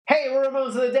Hey, we're Ramones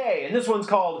of the Day, and this one's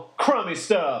called Crummy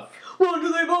Stuff. What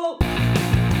do they vote?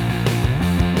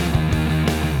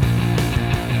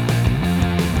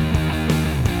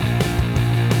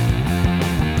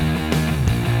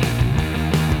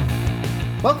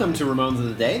 Welcome to Ramones of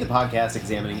the Day, the podcast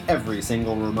examining every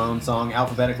single Ramones song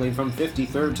alphabetically from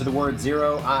 53rd to the word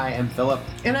 0. I am Philip.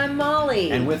 And I'm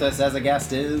Molly. And with us as a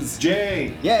guest is...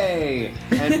 Jay! Yay!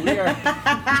 And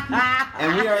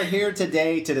we are here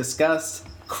today to discuss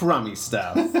Crummy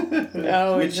Stuff.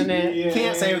 Oh, isn't it? Yeah.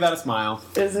 Can't say it without a smile.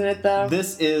 Isn't it, though?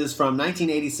 This is from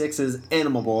 1986's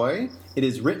Animal Boy. It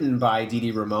is written by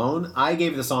Dee Ramone. I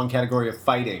gave the song category of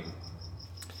fighting.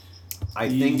 I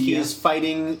think he is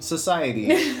fighting society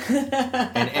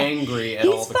and angry at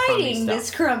all the crummy He's fighting stuff.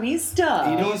 this crummy stuff.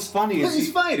 You know what's funny is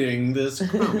He's fighting this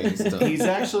crummy stuff. he's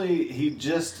actually,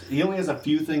 he only has a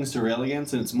few things to rail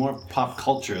against, and it's more pop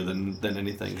culture than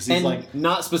anything. 'Cause he's and like,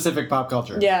 not specific pop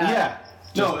culture. Yeah.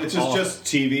 no, it's all of just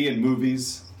TV and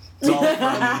movies. It's all The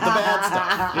bad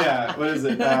stuff. yeah, what is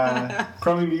it?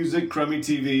 Crummy music, crummy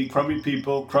TV, crummy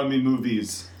people, crummy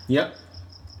movies. Yep.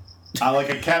 Like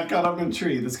a cat got up in a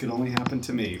tree. This could only happen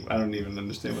to me. I don't even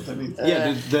understand what that means.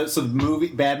 Yeah, so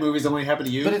bad movies only happen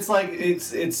to you? But it's like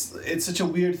it's such a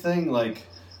weird thing, like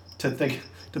to think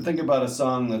about a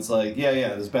song that's like, yeah,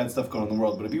 there's bad stuff going on in the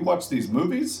world, but if you watch these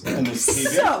movies and this TV,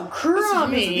 So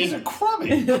crummy. these are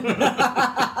crummy,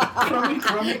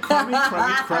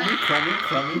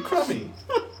 crummy,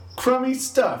 crummy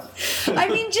stuff. I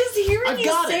mean, just hearing I've you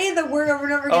got say the word over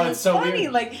and over again it's is so funny.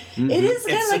 weird. Like, it is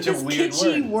kind of like such a this weird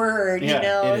kitschy word, Yeah, you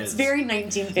know? it It's is. very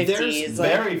 1950s. There's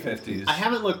like, Very 50s. I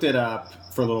haven't looked it up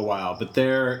for a little while, but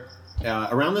they're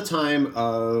around the time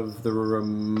of the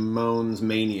Ramones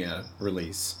Mania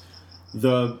release.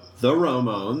 The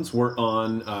Ramones were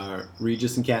on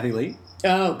Regis and Kathy Lee,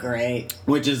 oh, great.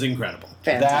 which is incredible.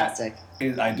 Fantastic.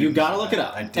 You gotta look it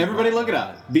up. Everybody look it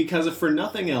up. Because if for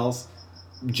nothing else,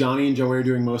 Johnny and Joey are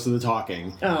doing most of the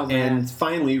talking. Oh, man. And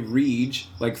finally, Reg,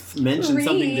 mentioned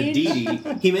something to Reg. Dee Dee.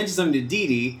 He mentioned something to Dee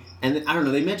Dee, and I don't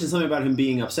know, they mentioned something about him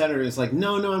being upset, or it's like,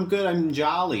 no, I'm good, I'm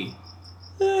jolly.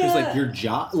 He's like, you're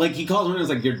jolly? Like, he calls him and he's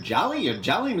like, you're jolly? And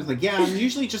it's like, yeah, I'm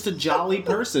usually just a jolly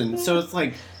person. So it's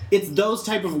like, it's those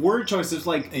type of word choices,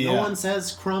 like, no Yeah. one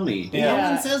says crummy. Yeah. No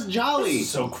one says jolly.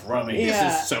 so crummy. Yeah.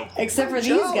 This is so Except for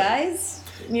jolly. these guys.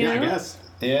 You Yeah, know? I guess.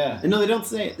 Yeah. No, they don't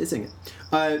say it. They sing it.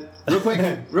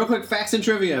 Real quick facts and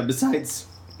trivia besides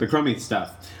the crummy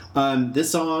stuff.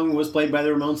 This song was played by the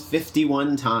Ramones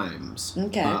 51 times.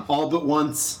 Okay. All but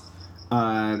once.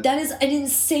 That is an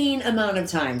insane amount of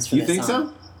times for You this think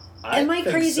song. so? Am I think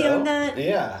crazy so. on that?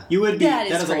 Yeah. You would be. That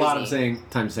is That is a lot of crazy. saying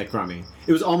time to say crummy.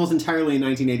 It was almost entirely in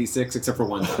 1986, except for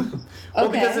one time. Well,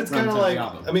 Okay. because it's kind of Runtime like,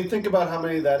 album. I mean, think about how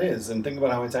many that is, and think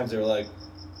about how many times they were like,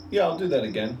 yeah, I'll do that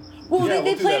again. Well, Yeah, they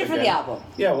we'll do played that it for again. the album.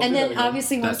 Yeah, we'll and do then that again.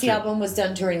 obviously once That's the true. album was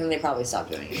done touring, then they probably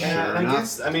stopped doing it. Fair Yeah, I enough.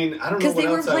 guess, I mean, I don't know Because what they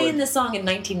were else I playing would... this song in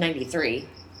 1993,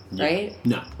 right?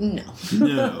 No. No.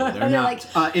 No, they're They're not.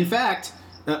 like- In fact,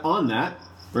 on that,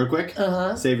 real quick,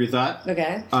 save your thought.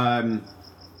 Okay.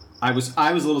 I was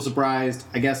a little surprised.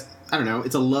 I guess, I don't know,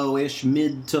 it's a low-ish,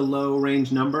 mid to low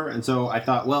range number, and so I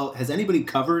thought, well, has anybody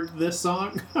covered this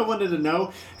song? I wanted to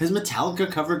know. Has Metallica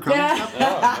covered Crummy Stuff?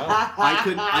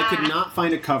 I could not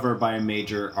find a cover by a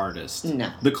major artist.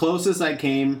 No. The closest I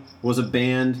came was a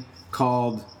band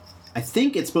called, I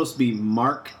think it's supposed to be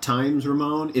Mark Times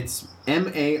Ramone. It's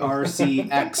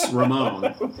MARCX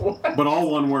Ramone, but all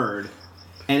one word.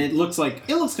 And it looks kind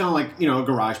of like, you know, a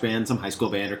garage band, some high school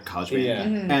band or college band. Yeah.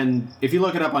 Mm-hmm. And if you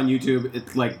look it up on YouTube,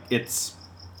 it's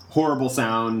horrible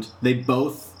sound. They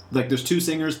both, there's two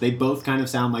singers, they both kind of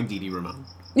sound like Dee Ramone.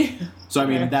 So, I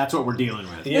mean, that's what we're dealing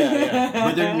with. Yeah.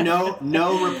 But there are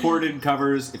no reported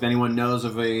covers. If anyone knows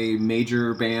of a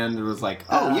major band that was like,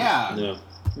 oh, yeah,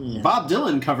 Bob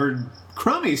Dylan covered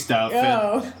Crummy Stuff. and-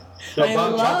 Oh. No, I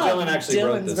Bob love Dylan actually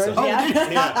wrote Dylan's this version. song.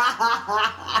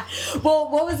 Yeah. Well,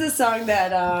 what was the song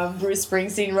that Bruce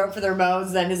Springsteen wrote for the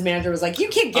Ramones? Then his manager was like, "You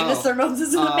can't give this to the Ramones. This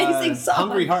is an amazing song."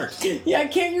 Hungry Heart. Yeah,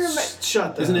 can't you remember?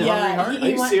 Shut the Isn't it hell up. Yeah, Hungry Heart? he, Are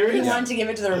you he serious? wanted to give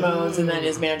it to the Ramones, and then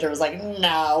his manager was like,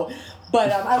 "No."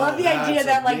 But I love the idea that's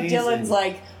that amazing. Dylan's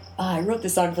like, I wrote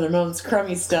this song for the Ramones,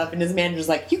 Crummy Stuff, and his manager's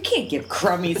like, "You can't give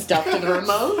Crummy Stuff to the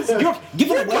Ramones."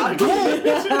 Give it away.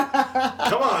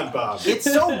 Come on, Bob. It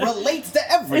so relates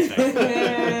to everything.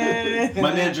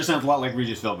 My manager sounds a lot like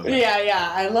Regis Philbin.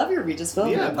 Yeah, I love your Regis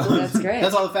Philbin. Yeah. That's great.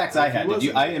 That's all the facts I had.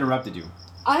 I interrupted you.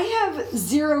 I have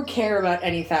zero care about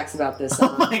any facts about this song.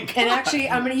 Oh my God. And actually,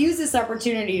 I'm going to use this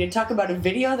opportunity to talk about a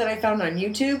video that I found on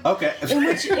YouTube. Okay. In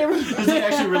which Does it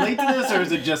actually relate to this, or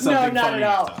is it just something no, not funny? at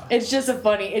all. It's just a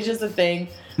thing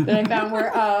that I found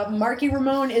where Marky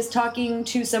Ramone is talking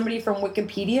to somebody from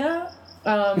Wikipedia.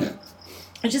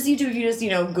 It's just YouTube. If you just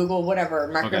Google whatever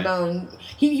Mark Okay. Ramone.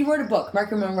 He wrote a book. Mark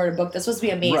Ramone wrote a book that's supposed to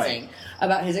be amazing Right.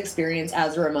 about his experience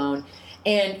as a Ramone.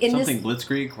 And in Something this,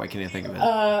 Blitzkrieg? Why can't I think of it?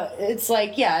 it's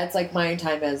like my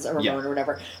time as a Ramone Yeah. or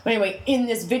whatever. But anyway, in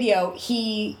this video,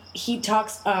 he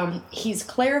talks. He's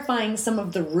clarifying some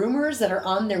of the rumors that are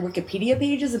on their Wikipedia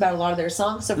pages about a lot of their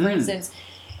songs. So, for instance.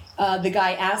 The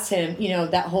guy asked him,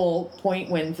 that whole point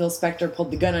when Phil Spector pulled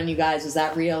the gun on you guys, was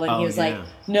that real? And he was like,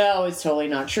 no, it's totally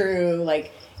not true.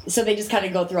 Like, so they just kind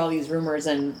of go through all these rumors,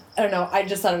 and I don't know. I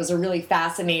just thought it was a really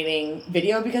fascinating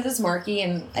video because it's Marky,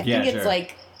 and I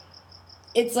think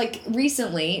it's like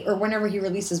recently or whenever he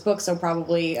released his book, so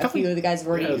probably a few of the guys have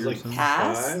already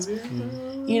passed. 5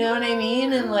 years? You know what I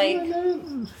mean? And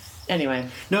like, anyway.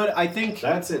 No, I think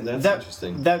That's it. That's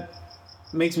interesting. That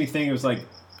makes me think it was like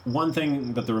one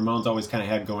thing that the Ramones always kind of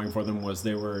had going for them was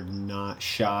they were not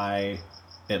shy,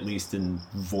 at least in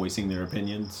voicing their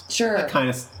opinions. Sure. That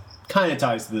kind of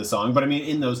ties to this song, but I mean,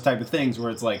 in those type of things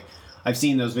where it's like, I've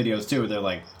seen those videos too, where they're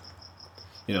like,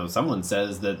 someone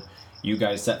says that you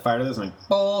guys set fire to this. I'm like,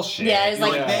 bullshit. Yeah, it's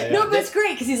like, Yeah. no, but it's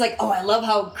great because he's like, oh, I love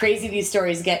how crazy these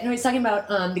stories get. No, he's talking about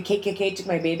the KKK took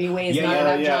my baby away. It's not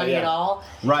about Johnny at all.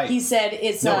 Right. He said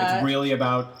it's it's really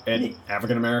about an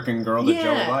African American girl that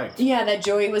Joey liked. Yeah, that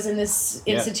Joey was in this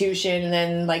institution, and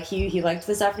then like he liked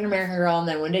this African American girl, and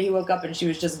then one day he woke up and she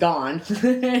was just gone,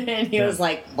 and he was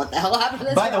like, what the hell happened to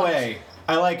this By girl? the way,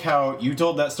 I like how you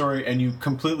told that story and you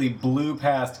completely blew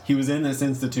past he was in this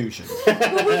institution.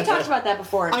 Well, we've talked about that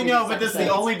before. In I know, previous but this is the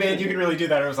episodes. only band you can really do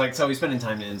that. It was like, so he's spending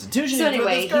time in an institution. So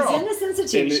anyway, with this girl. he's in this In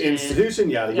institution. the institution,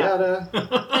 yada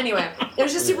yada. Anyway, it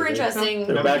was just super interesting.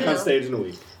 They're back on stage in a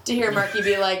week. To hear Marky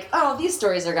be like, "Oh, these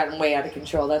stories are gotten way out of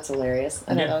control." That's hilarious.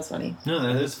 I thought that was funny. No,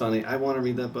 That is funny. I want to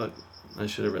read that book. I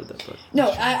should have read that book.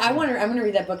 No, I'm going to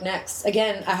read that book next.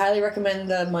 Again, I highly recommend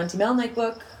the Monty Melnick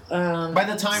book. By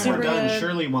the time we're super done, good.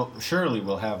 surely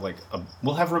we'll have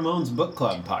we'll have Ramones book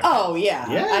club podcast. Oh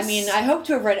yeah. Yes. I mean, I hope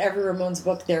to have read every Ramones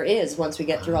book there is once we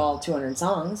get through all 200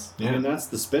 songs. I mean, that's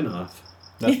the spin-off.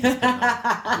 That's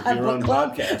Your own Book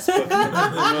club. podcast.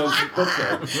 Book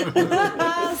club.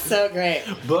 So great.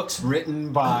 books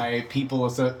written by people.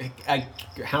 So,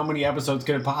 how many episodes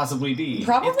could it possibly be?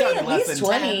 Probably It's gotta be at less least than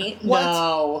 20. 10. What?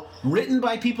 No. Written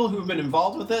by people who've been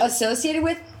involved with it. Associated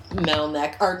with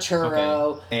Melnick,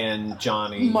 Arturo, Okay. And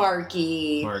Johnny.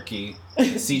 Marky.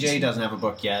 CJ doesn't have a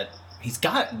book yet. He's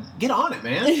got get on it,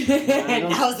 man.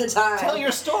 Now's the time. Tell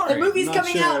your story. The movie's Not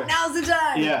coming sure. out. Now's the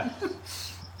time. Yeah.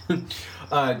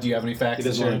 Do you have any facts? He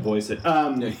doesn't want to voice it. I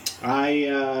don't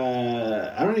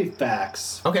have any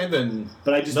facts, Okay, then.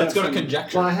 but I just Let's have go to some-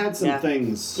 conjecture. Well, I had some Yeah.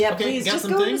 things. Yeah, Okay, please got just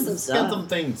some go things. into some Got stuff. some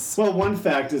things. Well, one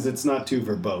fact is it's not too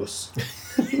verbose,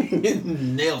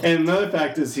 Nailed it. and another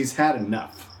fact is he's had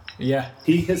enough. Yeah.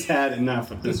 He has had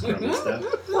enough of this grumpy stuff.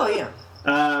 Oh yeah.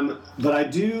 But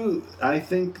I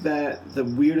think that the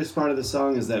weirdest part of the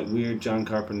song is that weird John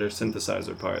Carpenter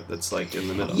synthesizer part that's like in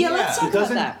the middle. Yeah, let's Yeah. talk It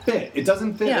doesn't about that. fit. It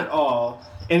doesn't fit Yeah. at all,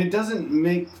 and it doesn't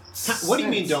make sense. What do you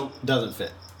mean doesn't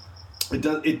fit?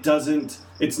 It doesn't.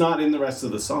 It's not in the rest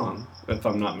of the song, if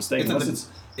I'm not mistaken. It's in Unless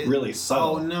the- it's really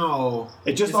subtle. Oh no!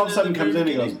 It just Isn't all of a it sudden the comes in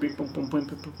very and goes. beginning? Beep, boom, boom, boom,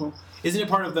 boom, boom, boom. Isn't it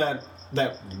part of that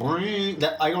boing,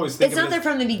 that I always think It's of not it there as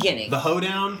from the beginning. the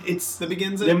hoedown? It's that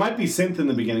begins it. There might be synth in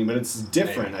the beginning, but it's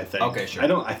different. I think. Okay, sure.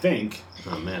 I think.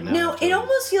 Oh man. now I No, have to- it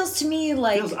almost feels to me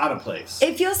like feels out of place.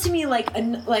 it feels to me like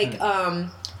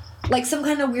like some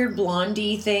kind of weird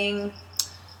Blondie thing.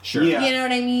 Sure. Yeah. You know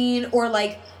what I mean? Or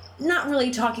like not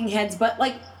really Talking Heads, but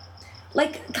like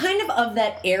kind of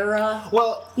that era.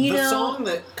 Well, You the know- song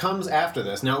that comes after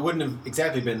this, now it wouldn't have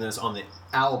exactly been this on the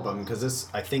album, because this,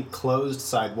 I think, closed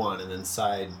side 1, and then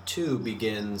side 2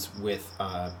 begins with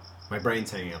My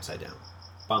Brain's Hanging Upside Down.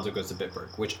 Bonzo Goes to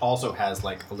Bitburg, which also has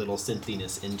like a little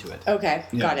synthiness into it. Okay,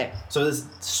 Yeah. got it. So this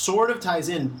sort of ties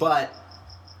in, but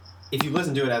if you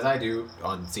listen to it as I do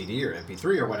on CD or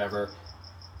MP3 or whatever,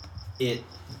 it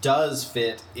does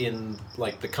fit in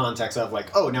like the context of like,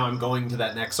 oh, now I'm going to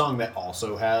that next song that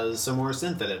also has some more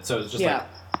synth in it. So it's just Yeah. like,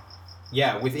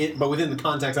 yeah, within the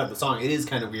context of the song, it is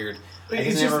kind of weird. I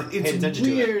It's just never just- paid it's attention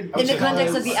to weird. it. I In was the like,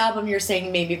 context oh, of the album, you're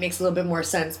saying maybe it makes a little bit more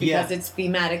sense because Yeah. it's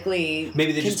thematically.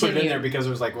 maybe they just put it in continued. there because it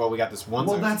was like, well, we got this one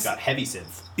Well, song that's that's- got heavy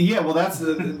synth. Yeah, well, that's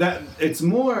that. It's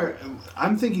more.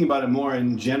 I'm thinking about it more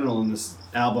in general in this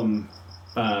album.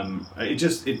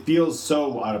 It feels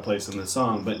so out of place in this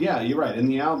song. But yeah, you're right. In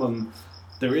the album,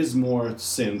 there is more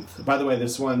synth. By the way,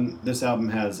 this album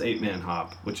has 8 Man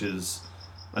Hop, which is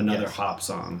another hop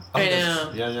song. I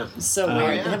know. Yeah. It's so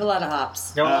weird. yeah. They have a lot of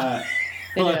hops. They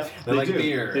They do. They like do.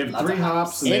 beer. They have Lots 3 of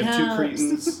hops and they Eight have 2 hops.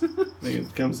 cretins. I think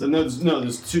it comes. No,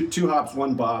 there's two hops,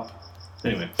 1 bop.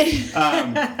 Anyway, but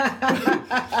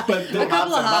A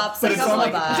couple of hops, but a it's couple not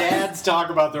of like bops. Dads talk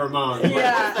about the Ramones.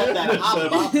 Yeah. that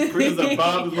hop bop. There's a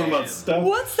bob is one about stuff.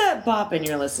 What's that bopping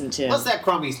you're listening to? What's that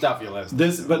crummy stuff you listen to?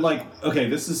 This, but like, okay,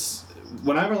 this is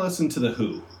whenever I listen to the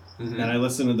Who, and I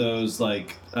listen to those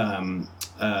like Bubba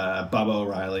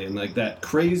O'Reilly and like that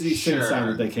crazy synth sound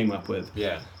that they came up with.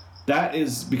 Yeah. That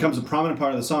becomes a prominent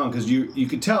part of the song because you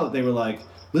could tell that they were like,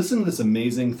 listen to this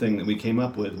amazing thing that we came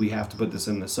up with. We have to put this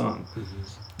in the song.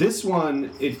 This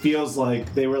one, it feels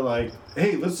like they were like,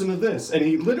 hey, listen to this, and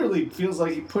he literally feels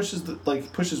like he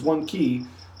pushes one key.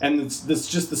 And it's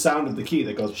just the sound of the key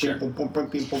that goes. Sure. Boom, boom, boom,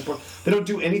 boom, boom, boom. They don't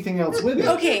do anything else with it.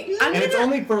 Okay, And it's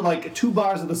only for like 2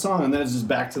 bars of the song, and then it's just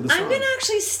back to the song. I'm gonna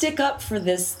actually stick up for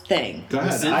this thing. Go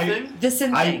ahead. The synth thing? The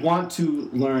synth I thing. want to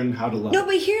learn how to love. No, it.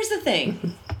 but here's the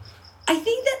thing. I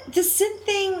think that the synth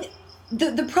thing,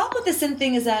 the problem with the synth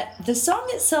thing is that the song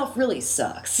itself really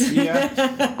sucks.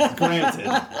 Yeah, granted.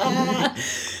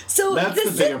 So That's the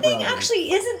the bigger synth thing problem.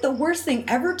 actually isn't the worst thing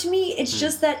ever to me. It's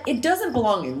just that it doesn't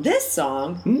belong in this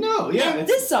song. No, yeah, And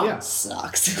this song yeah.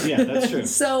 sucks. Yeah, that's true.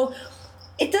 So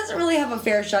it doesn't really have a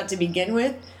fair shot to begin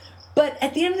with. But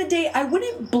at the end of the day, I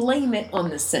wouldn't blame it on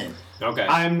the synth. Okay.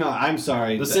 I'm not. I'm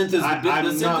sorry. the synth is I'm the not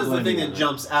synth is the thing blaming that it.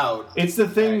 jumps out. It's the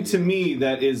thing to me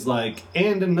that is like,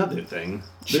 and another thing.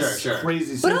 This Sure.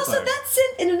 Crazy synth But also part. that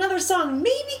synth in another song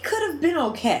maybe could have been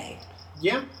okay.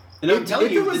 Yeah. And I'm telling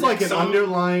if you, it was the like next an song-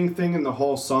 underlying thing in the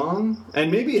whole song,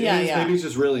 and maybe it is, Yeah, yeah. maybe it's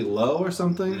just really low or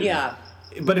something. Yeah.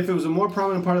 But if it was a more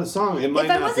prominent part of the song, it might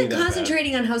If I not wasn't be that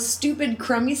concentrating on how stupid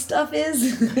crummy stuff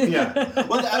is. bad. Yeah.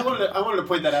 Well, I wanted to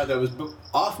point that out. That was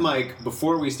off mic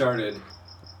before we started.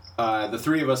 The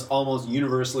 3 of us almost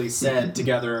universally said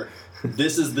together,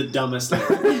 "This is the dumbest lyric,"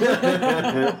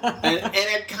 and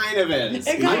it kind of is.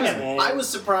 It kind of is. I was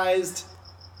surprised.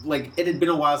 Like it had been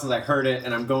a while since I heard it,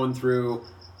 and I'm going through,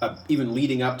 even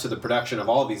leading up to the production of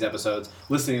all of these episodes,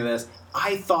 listening to this.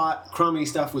 I thought crummy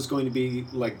stuff was going to be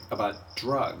like about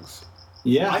drugs.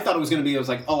 Yeah. I thought it was going to be. I was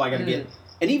like, oh, I got to Mm. get.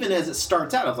 And even as it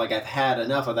starts out, I was like, I've had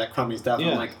enough of that crummy stuff.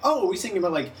 Yeah. I'm like, oh, are we singing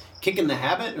about like kicking the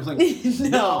habit? I was like,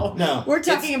 no. No. We're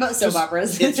talking It's about soap just-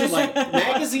 operas. It's just like There's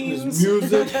magazines.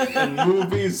 music and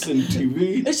movies and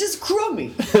TV. It's just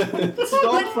crummy. It's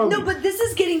all But, from no, but this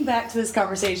is getting back to this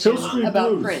conversation Hill Street about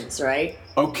Blues. Prince, right?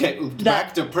 Okay,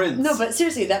 back to Prince. No, but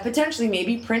seriously, that potentially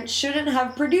maybe Prince shouldn't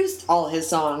have produced all his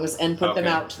songs and put them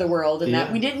Okay. out to the world, and that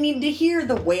Yeah. we didn't need to hear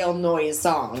the whale noise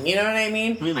song. You know what I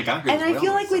mean? I mean, like, I heard And his I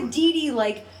feel whale like with noise Dee Dee,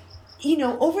 like, you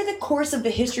know, over the course of the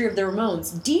history of the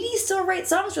Ramones, Dee Dee still writes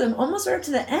songs for them almost right up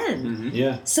to the end. Mm-hmm.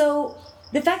 Yeah. So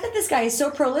the fact that this guy is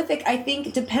so prolific, I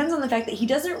think, depends on the fact that he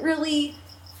doesn't really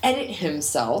edit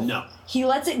himself. No. He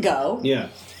lets it go. Yeah.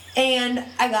 And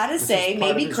I gotta say, is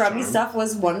part maybe of his crummy charm. stuff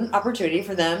was one opportunity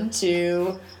for them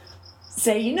to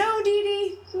say, you know,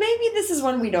 Dee Dee, maybe this is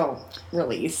one we don't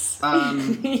release.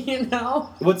 You know?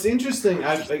 What's interesting,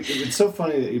 it's so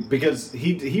funny because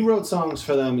he wrote songs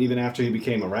for them even after he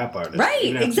became a rap artist. Right,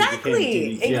 Even after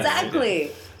he became exactly.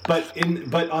 DD. Yeah, Exactly.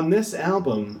 But on this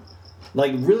album,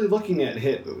 like really looking at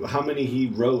how many he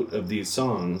wrote of these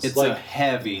songs, It's like a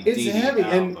heavy. it's Dee Dee heavy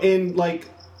album. and like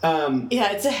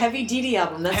Yeah, it's a heavy Dee Dee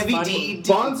album. That's Heavy funny. Dee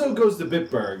Dee. Bonzo Goes to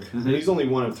Bitburg. And he's only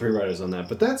one of 3 writers on that,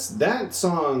 but that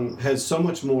song has so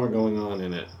much more going on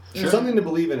in it. Sure. Something to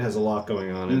Believe in has a lot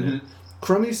going on in it.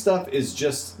 Crummy Stuff is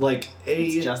just like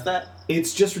It's just that.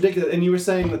 it's just ridiculous. And you were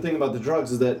saying the thing about the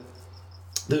drugs is that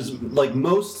there's like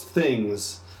most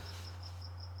things,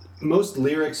 most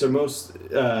lyrics or most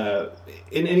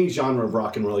in any genre of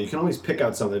rock and roll, you can always pick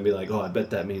out something and be like, oh, I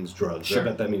bet that means drugs. Sure. I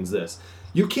bet that means this.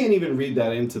 You can't even read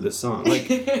that into the song. Like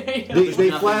they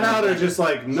nothing flat like out that. are just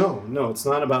like, no, it's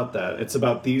not about that. It's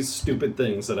about these stupid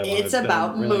things that I want. It's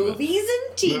about movies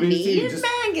and TV Movies, and just-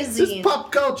 magazines. This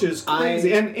pop culture is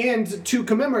crazy, and to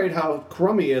commemorate how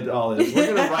crummy it all is,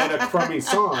 we're gonna write a crummy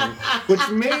song, which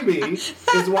maybe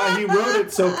is why he wrote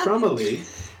it so crummily.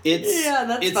 It's Yeah,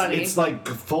 that's it's, funny. It's like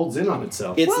folds in on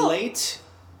itself. It's Well- late.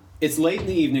 It's late in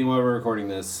the evening while we're recording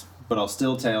this, but I'll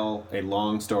still tell a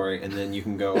long story, and then you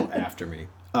can go after me.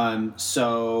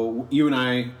 So you and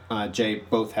I, Jay,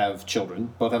 both have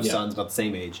children. Both have Yeah. sons about the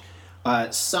same age.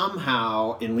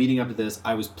 Somehow, in leading up to this,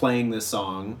 I was playing this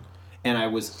song, and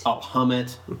I'll hum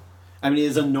it. I mean, it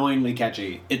is annoyingly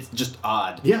catchy. It's just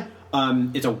odd. Yeah.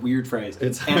 It's a weird phrase.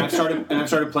 It's- and I've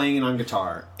started playing it on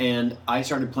guitar, and I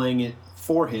started playing it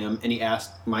for him, and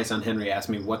my son Henry asked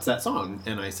me, "What's that song?"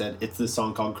 And I said, "It's this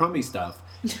song called Crummy Stuff."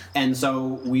 And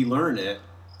so we learn it,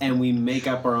 and we make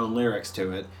up our own lyrics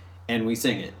to it, and we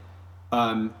sing it.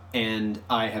 And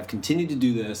I have continued to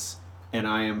do this, and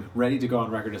I am ready to go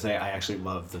on record to say I actually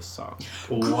love this song.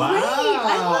 Wow.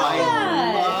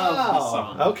 I love this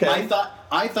song. Okay.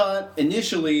 I thought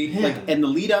initially, and the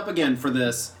lead up again for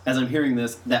this, as I'm hearing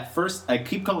this, that first, I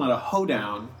keep calling it a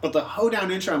hoedown, but the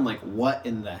hoedown intro, I'm like, what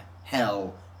in the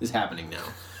hell is happening now?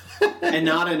 And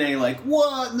not in a like,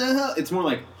 what in the hell? It's more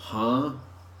like, huh?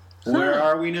 Where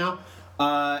are we now?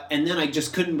 And then I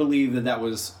just couldn't believe that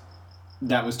was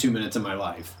 2 minutes of my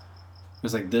life. I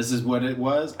was like, this is what it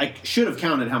was. I should have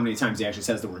counted how many times he actually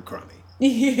says the word crummy.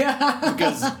 Yeah.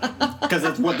 Because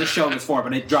that's what the show was for,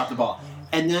 but it dropped the ball.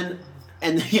 And then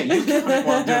yeah, you counted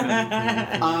while doing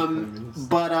it.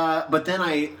 But then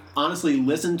I honestly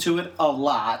listened to it a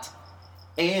lot,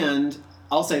 and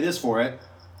I'll say this for it.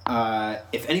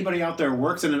 If anybody out there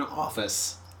works in an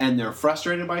office and they're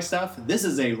frustrated by stuff, this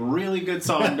is a really good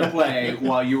song to play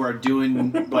while you are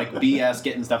doing like BS,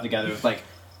 getting stuff together. It's like,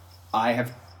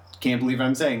 can't believe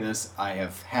I'm saying this, I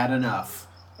have had enough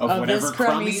of whatever this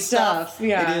crummy stuff.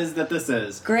 Yeah. it is that this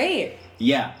is. Great.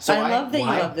 Yeah. So I love that you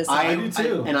love this song. I do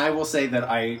too. And I will say that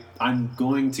I'm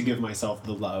going to give myself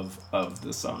the love of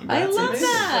the song. I love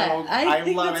that. I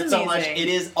think love that's it so much. amazing. It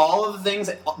is all of the things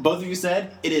that both of you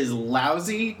said. It is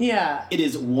lousy. Yeah. It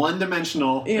is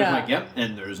one-dimensional. Yeah. I'm like, yep,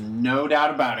 and there's no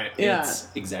doubt about it. Yeah. It's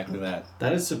exactly that.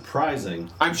 That is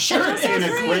surprising. I'm sure And it also is.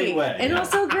 in a great way. And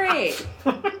also great.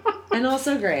 And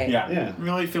also great. Yeah. Yeah. I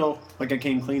really feel like I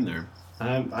came clean there.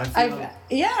 I feel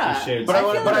Yeah. we shared But I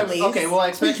feel released. okay. Well, I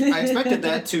expected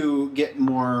that to get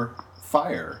more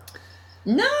fire.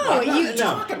 No, you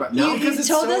talking about you, because you it's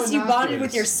told so us you bonded innocuous.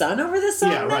 with your son over this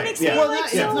song. Yeah, That right. makes Yeah. me Well,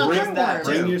 like yeah, so not much just that,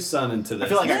 more. Bring your son into this. I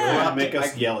feel like Yeah. I grew up. Make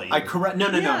us yell at you. I correct. No,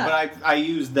 Yeah. but I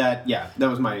used that. Yeah, that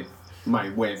was my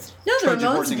way of. No, the Trojan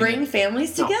Ramones horsing bring it.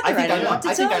 families No, together. I think I don't know what to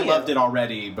I think tell I you. loved it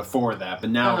already before that, but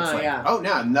now it's like, yeah. oh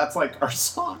no, and that's like our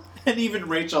song. And even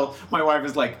Rachel, my wife,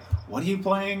 is like, "What are you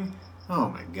playing?" Oh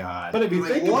my god! But if you I'm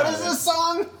think like, what about is it- this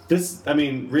song? This, I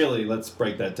mean, really, let's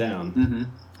break that down. Mm-hmm.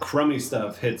 Crummy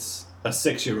Stuff hits a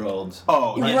 6-year-old.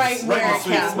 Oh, Right where right it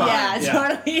sweet counts. spot. Yeah, Yeah.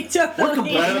 totally,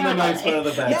 totally. Better than the nice, better than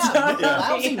the bad. Yeah,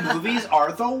 Totally. lousy movies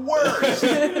are the worst.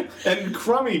 And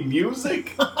crummy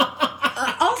music.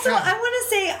 Also, I want to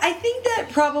say, I think that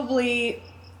probably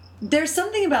there's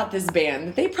something about this band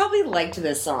that they probably liked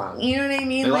this song. You know what I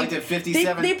mean? They Like, liked it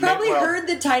 57 They probably well- heard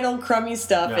the title "Crummy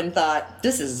Stuff" Yeah. and thought,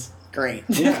 "This is great."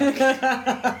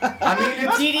 I mean,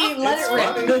 it's, Dee Dee, let it's it rip.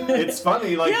 funny. It's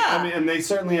funny. Like, Yeah. I mean, and they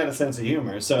certainly had a sense of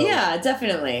humor. So Yeah,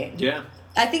 definitely. Yeah.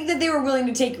 I think that they were willing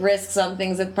to take risks on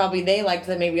things that probably they liked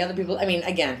that maybe other people. I mean,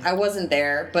 again, I wasn't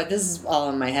there, but this is all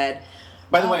in my head.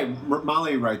 By the way,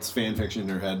 Molly writes fan fiction in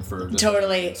her head for this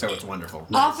Totally. movie, so it's wonderful.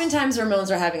 Oftentimes, Ramones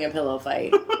are having a pillow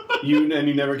fight. you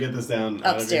never get this down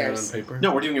Upstairs. on paper.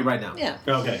 No, we're doing it right now. Yeah.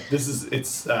 Okay,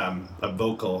 it's a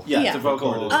vocal. Yeah, Yeah. it's a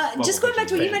vocal. vocal Just going back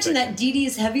to what you fan mentioned, that Dee Dee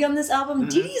is heavy on this album. Mm-hmm.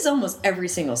 Dee Dee is almost every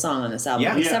single song on this album,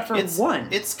 Yeah. except for it's, one.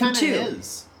 It's kind of two.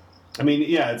 his. I mean,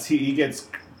 yeah, he gets.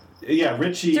 Yeah,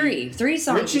 Richie. Three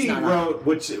songs. Richie he's not on.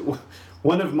 wrote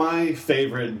one of my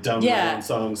favorite dumb Yeah. Ramones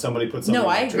songs. Somebody put something. No,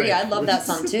 I on agree. Drake. I love that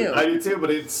song too. I do too, but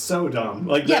it's so dumb.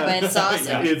 Like Yeah, that- but it's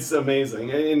awesome. It's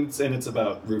amazing, and it's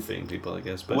about roofing people, I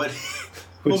guess. But What? which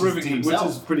well, is roofing deep, himself.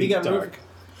 which is pretty He got dark.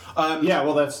 roofed. Yeah,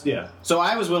 well, that's yeah. So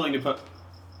I was willing to put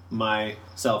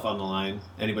myself on the line.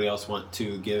 Anybody else want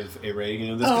to give a rating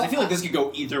of this? 'Cause I feel like this could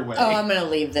go either way. Oh, I'm gonna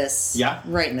leave this. Yeah?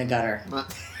 Right in the gutter.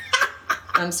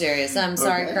 I'm serious. I'm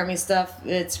sorry, Okay. crummy stuff.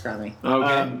 It's crummy.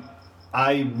 Okay.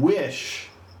 I wish,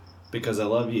 because I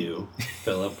love you,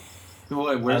 Philip.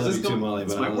 Well, where's I love this you too, going? Molly,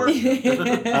 That's but my I work. love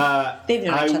They've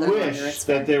known I each other longer, wish it's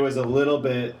that fair. there was a little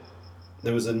bit.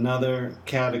 There was another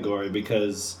category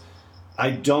because I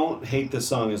don't hate this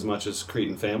song as much as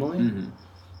Cretan Family, Mhm.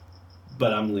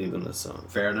 but I'm leaving this song.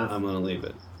 Fair enough. I'm gonna leave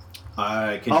it.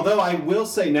 I can. Although I will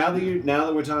say now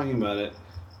that we're talking about it,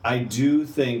 I do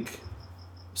think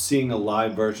seeing a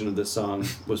live version of this song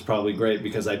was probably great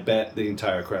because I bet the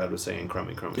entire crowd was saying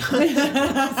crummy, crummy, crummy. See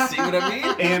what I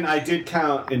mean? And I did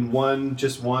count in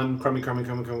just one crummy, crummy,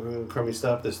 crummy, crummy, crummy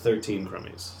stuff. There's 13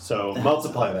 crummies. So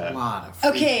multiply that. A lot of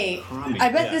Okay, crummy. I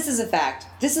bet Yeah. this is a fact.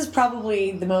 This is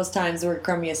probably the most times the word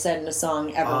crummy is said in a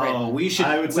song ever Oh, written. we should.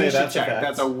 I would say we should that's a check. fact.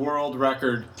 That's a world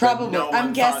record. that Probably. No one I'm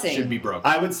thought guessing. should be broken.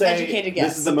 I would say Educated guess.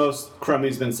 this is the most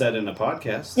crummy's been said in a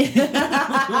podcast.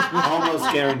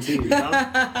 Almost guaranteed.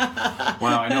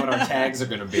 Wow, I know what our tags are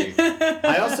going to be.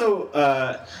 I also,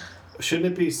 Shouldn't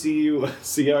it be CRUMBY?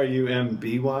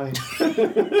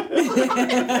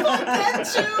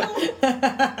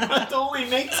 That only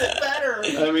makes it better.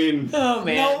 I mean, Oh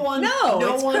man.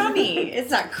 No it's one- crummy.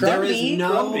 It's not There crummy. is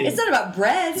no. It's not about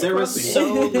bread. There was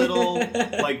so little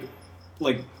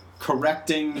like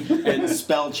correcting and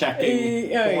spell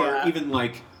checking, Oh, or yeah. even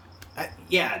like.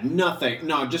 Nothing.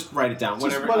 No, just write it down. just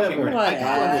Whatever. whatever. Okay, I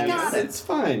got it. I got it. It's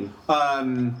fine.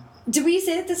 Did we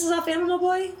say that this is off Animal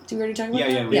Boy? Did we already talk about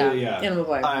Yeah, that? yeah. Animal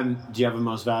Boy. Do you have a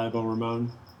most valuable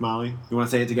Ramon, Molly? You want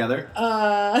to say it together?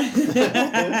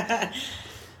 I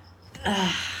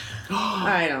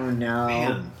don't know.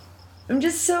 Man, I'm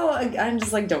just like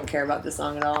don't care about this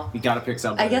song at all. you gotta pick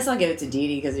something. I guess I'll give it to Dee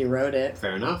Dee because he wrote it.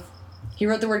 Fair enough. He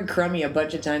wrote the word crummy a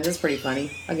bunch of times. That's pretty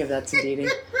funny. I'll give that to Dee Dee.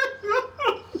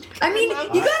 I mean, you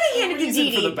gotta hand it to Reason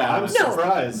Dee for the Dee. bad. I'm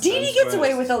surprised. Dee I'm Dee gets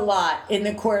away surprised. with a lot in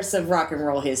the course of rock and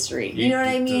roll history. You know what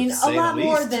I mean? To A say lot the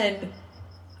more least. than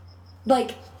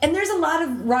like. And there's a lot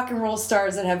of rock and roll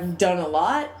stars that have done a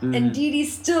lot, and Dee Dee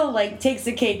still like takes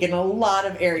the cake in a lot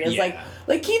of areas. Yeah.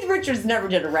 Like Keith Richards never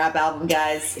did a rap album,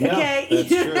 guys. No, Okay, that's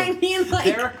you know true. what I mean?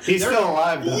 Like, He's still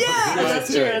alive, though. Yeah, He might that's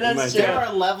do true, it. He that's might true. do There it.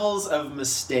 are levels of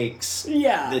mistakes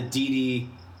yeah. that Dee Dee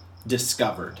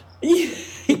discovered.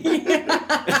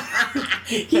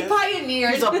 He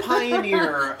pioneered. He's a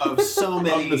pioneer of so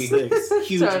many mistakes.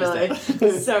 huge Totally.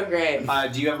 mistakes. So great.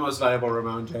 Do you have most valuable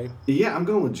Ramon, Jay? Yeah, I'm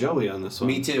going with Joey on this one.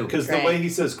 Me too. Because the Great. way he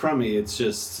says crummy, it's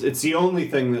the only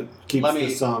thing that keeps Let me-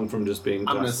 the song from just being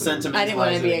I'm going to dusted. sentimentalize I didn't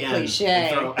want to be it a again cliche.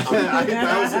 and throw-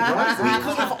 I was surprised. we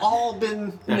could have all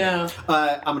been. No.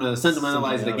 I'm going to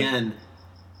sentimentalize it Symbiotic. again.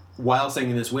 While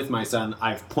singing this with my son,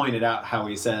 I've pointed out how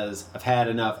he says, "I've had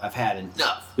enough. I've had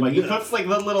enough." Like he puts like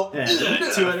the little Yeah.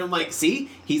 to it. I'm like,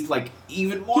 see, he's like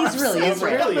even more. He's really upset. over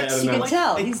it. really had You can enough.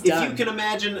 tell. Like, He's if done. you can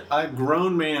imagine a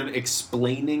grown man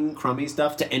explaining crummy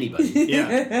stuff to anybody,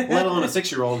 Yeah. let alone a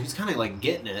 6-year-old who's kind of like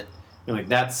getting it, you're like,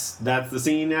 that's the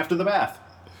scene after the bath.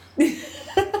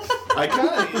 I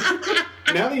kind of.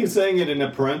 Now that you're saying it in a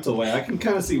parental way, I can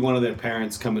kind of see one of their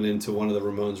parents coming into one of the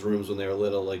Ramones' rooms when they were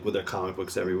little, like with their comic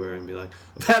books everywhere, and be like,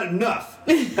 "I've had enough.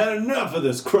 Had enough of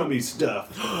this crummy stuff."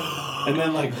 And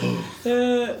then like,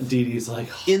 Dee Dee's like,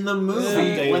 In the movie,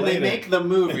 Someday when they later. make the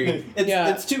movie,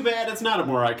 it's too bad it's not a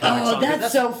more iconic Oh, song. 'cause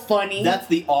that's so funny. That's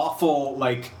the awful,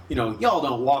 like, y'all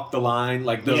don't walk the line,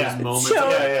 like those Yeah. moments. So-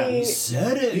 of, yeah, He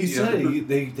said it. he you said know? it.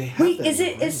 They have Wait, that is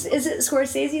it in the is it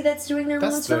Scorsese that's doing their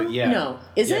That's Ramones the- film? yeah. No,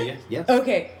 is Yeah, it? yeah.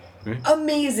 Okay, Right.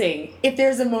 amazing. If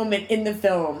there's a moment in the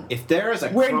film If there is a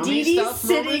where crummy Dee Dee's stuff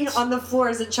sitting moment, on the floor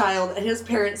as a child and his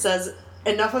parent says,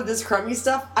 "Enough of this crummy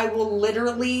stuff," I will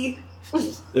literally.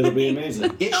 It'll be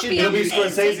amazing. it should It'll be amazing.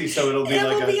 Scorsese, so it'll be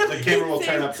It'll like be the camera will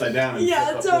amazing. turn upside down and Yeah,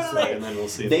 flip up this totally. way, and then we'll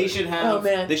see. They it. should Oh, have.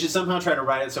 man. They should somehow try to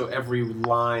write it so every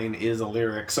line is a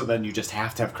lyric. So then you just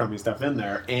have to have crummy stuff in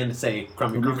there and say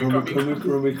crummy, crummy,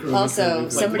 crummy. Also,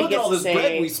 Like, somebody look at all gets this to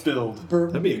bread say we spilled.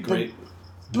 That'd be a great.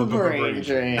 brain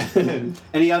drain.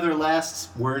 Any other last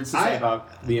words to say I-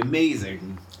 about the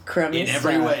amazing Crummy in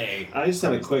every stuff. way? I just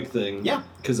had a quick thing. Yeah.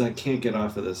 Because I can't get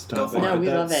off of this topic. for it. No, we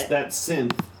But love that's- it. That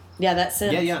synth. Yeah, that's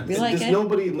it. Yeah, yeah. We like There's it.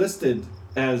 nobody listed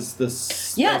as the.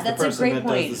 Yeah, as the that's a person great that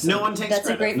does point. the synth. No one takes That's a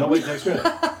credit. great Nobody takes credit.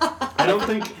 I don't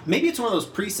think Maybe it's one of those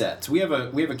presets. We have a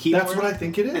keyboard. that's what I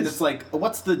think it is. And it's like,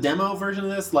 what's the demo version of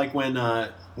this? Like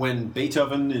when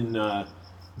Beethoven in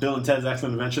Bill and Ted's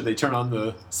Excellent Adventure, they turn on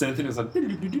the synth and it's like,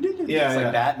 Yeah, like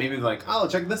yeah. that. Maybe they're like, oh,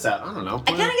 check this out. I don't know.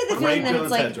 I kind of get the Great feeling that Bill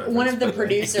it's and like Ted's one of the reference, by the way.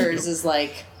 producers is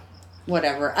like,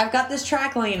 whatever. I've got this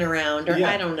track laying around, or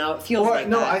Yeah. I don't know. It feels Or, like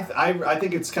no, that. I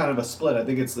think it's kind of a split. I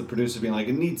think it's the producer being like,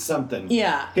 it needs something.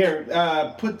 Yeah. Here,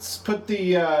 put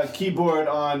the keyboard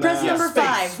on Press number space.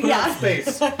 5, Put it on yeah.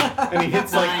 space. And he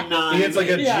hits like Nine, he hits like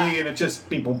a G, Yeah. and it just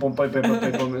beep boom boom boom boom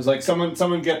boom boom. It's like someone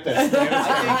get this. You know what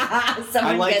I'm saying?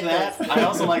 Someone I like get that. this. I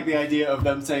also like the idea of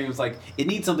them saying it was like it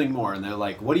needs something more, and they're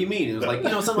like, "What do you mean?" It was like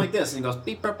something like this, and he goes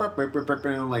beep burp burp burp burp burp,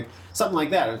 and I'm like something like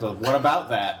that. It was like, what about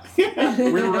that?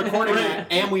 We were recording that,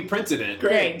 and we printed it.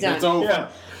 Great, done. It's over. Yeah.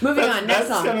 Moving That's, on, next that's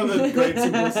song. kind of the great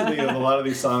simplicity of a lot of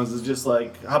these songs is just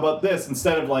like, how about this?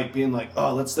 Instead of like being like,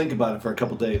 oh, let's think about it for a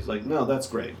couple days. Like, no, that's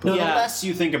great. No, Yeah. the less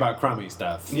you think about crummy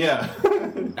stuff, Yeah.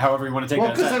 however you want to take Well,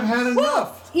 that. because I've had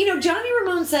enough. You know, Johnny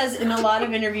Ramone says in a lot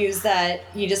of interviews that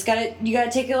you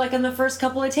gotta take it like on the first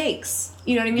couple of takes.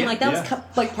 You know what I mean? Yeah, like that yeah.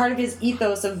 was like part of his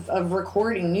ethos of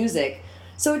recording music.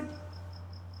 So,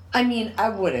 I mean, I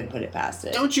wouldn't put it past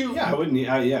it. Don't you? Yeah, I wouldn't.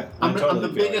 Yeah. I I'm totally the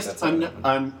feel like biggest. that's how it happened.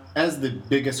 I'm as the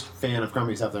biggest fan of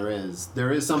crummy stuff there is.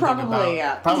 There is something Probably,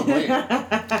 yeah. about probably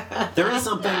there is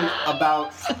something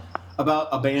about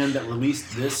a band that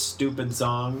released this stupid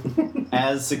song,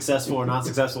 as successful or not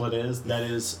successful it is, that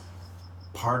is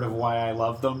part of why I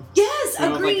love them. Yes, You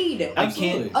know, like, agreed. I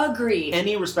can't. Agreed.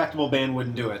 Any respectable band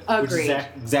wouldn't do it. Agreed. Which is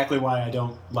exactly why I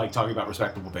don't like talking about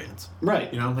respectable bands.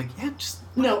 Right. You know, I'm like, yeah, just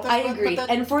No, put that- I put agree. that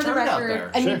And for the turd out record,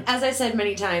 there. I mean, Sure. as I said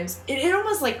many times, it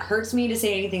almost like hurts me to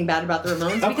say anything bad about the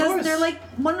Ramones Of because course. they're like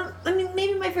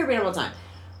maybe my favorite band of all time.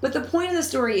 But the point of the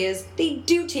story is they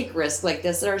do take risks like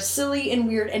this that are silly and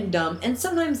weird and dumb, and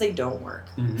sometimes they don't work.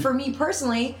 Mm-hmm. For me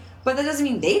personally, but that doesn't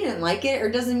mean they didn't like it,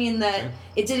 or doesn't mean that Okay.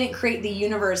 it didn't create the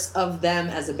universe of them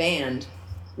as a band,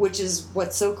 which is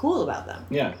what's so cool about them.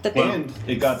 Yeah. That they And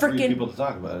it got three frickin- people to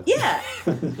talk about it. Yeah.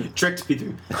 Tricked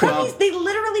people. Crummies, they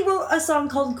literally wrote a song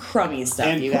called Crummy Stuff,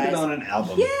 And you put guys. it on an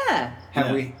album. Yeah.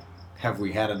 Have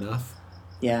we had enough?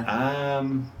 Yeah.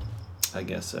 I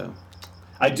guess so.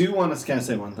 I do want to kind of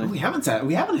say one thing. We haven't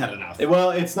had enough. Well,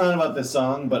 it's not about this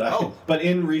song, but Oh. but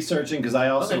in researching, because I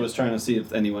also Okay. was trying to see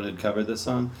if anyone had covered this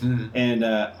song, and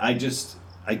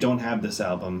I don't have this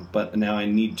album, but now I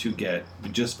need to get,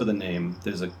 just for the name,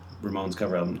 there's a Ramones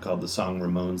cover album called The Song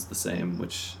Ramones the Same,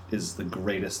 which is the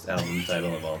greatest album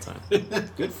title of all time.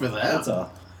 Good for that. That's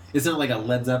all. Isn't it like a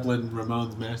Led Zeppelin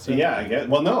Ramones master? Yeah, I get.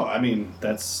 Well, no, I mean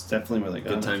that's definitely where they got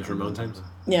Good it times, from. Ramon times.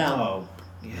 Yeah. Oh,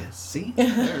 Yeah. See.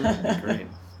 great.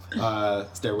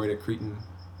 Stairway to Cretan.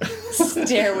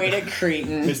 Stairway to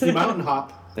Cretan. Misty Mountain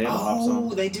Hop. They have a hop Oh, song.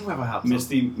 they do have a hop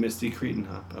song. Misty Cretan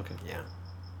Hop. Okay. Yeah.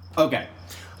 Okay.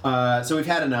 So we've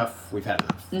had enough. We've had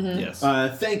enough. Yes.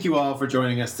 Thank you all for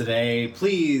joining us today.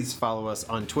 Please follow us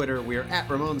on Twitter. We are at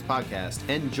Ramones Podcast.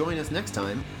 And join us next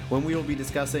time when we will be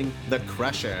discussing The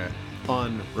Crusher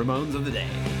on Ramones of the Day.